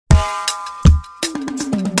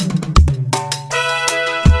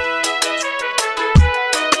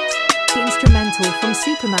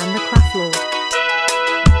Man the Craft Lord.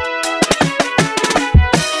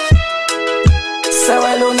 So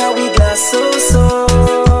Leone we glass so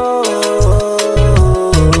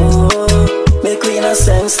make we no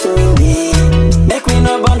sense to me, make we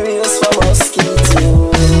no burn reels for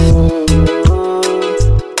mosquito,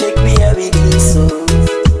 make we heavy this so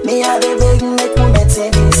me a the beg make we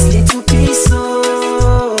maintain this little piece so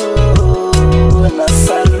na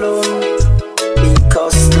salon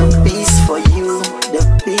because the peace for you, the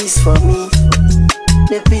peace for me,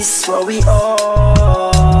 the peace for we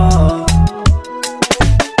all.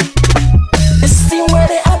 This thing where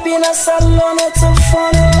the happiness alone, not so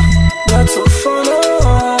fun, not so fun.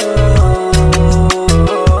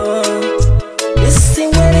 This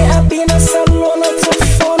thing where the happiness alone, not so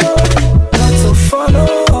fun, not so fun.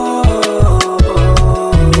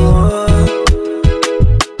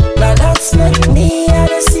 Now that's not me, I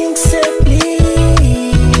just think say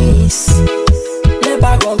please. Le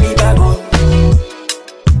bagon be bagon,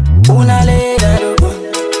 una le da do gun.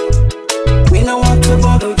 We no want to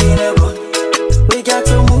bother again. We got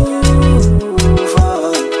to move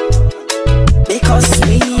on because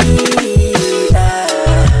we are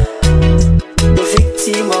the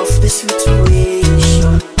victim of the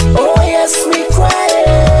situation. Oh yes, we cry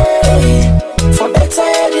for better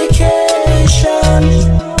education.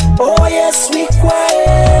 Oh yes, we cry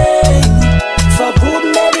for good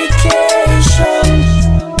medication.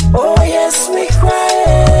 Oh yes, we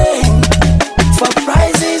cry for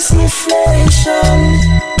prices inflation.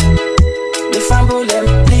 Them,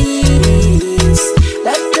 please,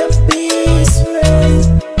 let the peace reign,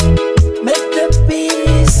 make the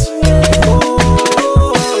peace reign.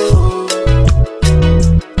 Oh,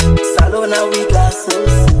 Salona with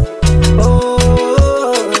glasses. Oh,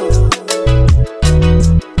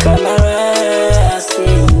 Kamara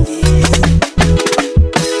sing this.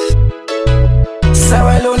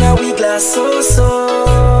 Salona with glasses.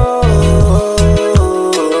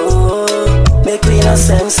 Make we no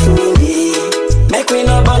sense to me. Make we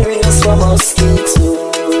no burn reels for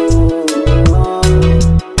mosquito,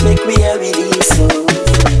 make we heavy this so.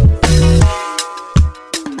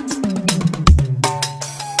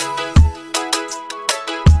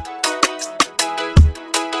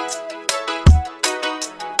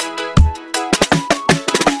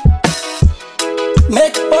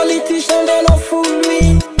 Make politicians they no fool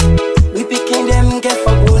we picking them get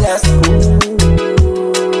for bonus school.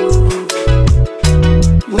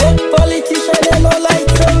 Make politicians they no like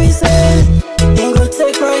so we say, ain't go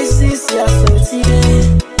take crisis, yeah so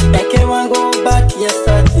today. I can't want go back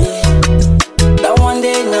yesterday, that one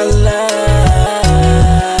day no lie.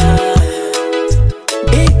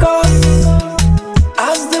 Because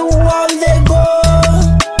as the world they go,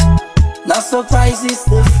 now surprises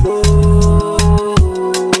they flow.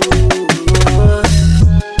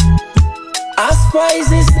 As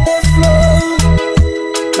prices they flow,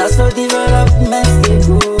 now so developments they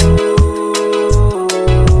go.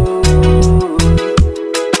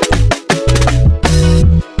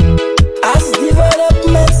 As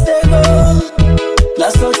developments they go, now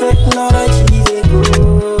so technology they go.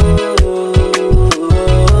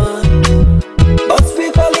 But we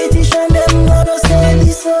politicians them never say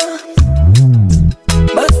this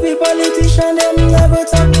but we politicians them never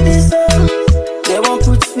talk this They won't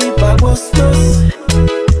put sweep back close,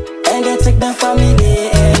 and they take their family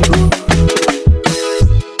and go.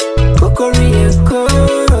 Kokoriko,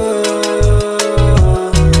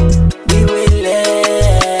 we will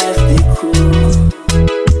left the crew.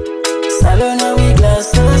 Salona with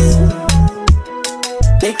glasses,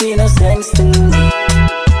 make we no sense to me.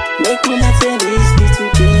 Make we not say this little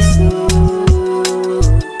piece.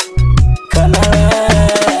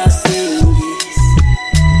 Kamara sing this.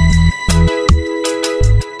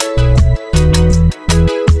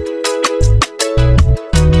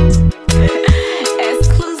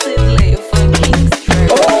 Exclusively for Kingsford.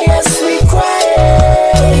 Oh yes, we cry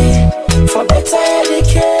for better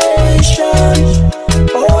education.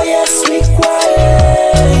 Oh yes, we cry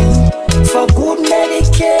for good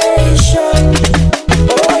medication.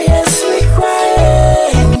 Oh yes, we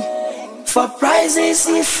cry for prices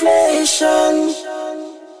inflation.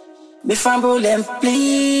 Be fumble them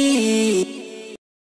please.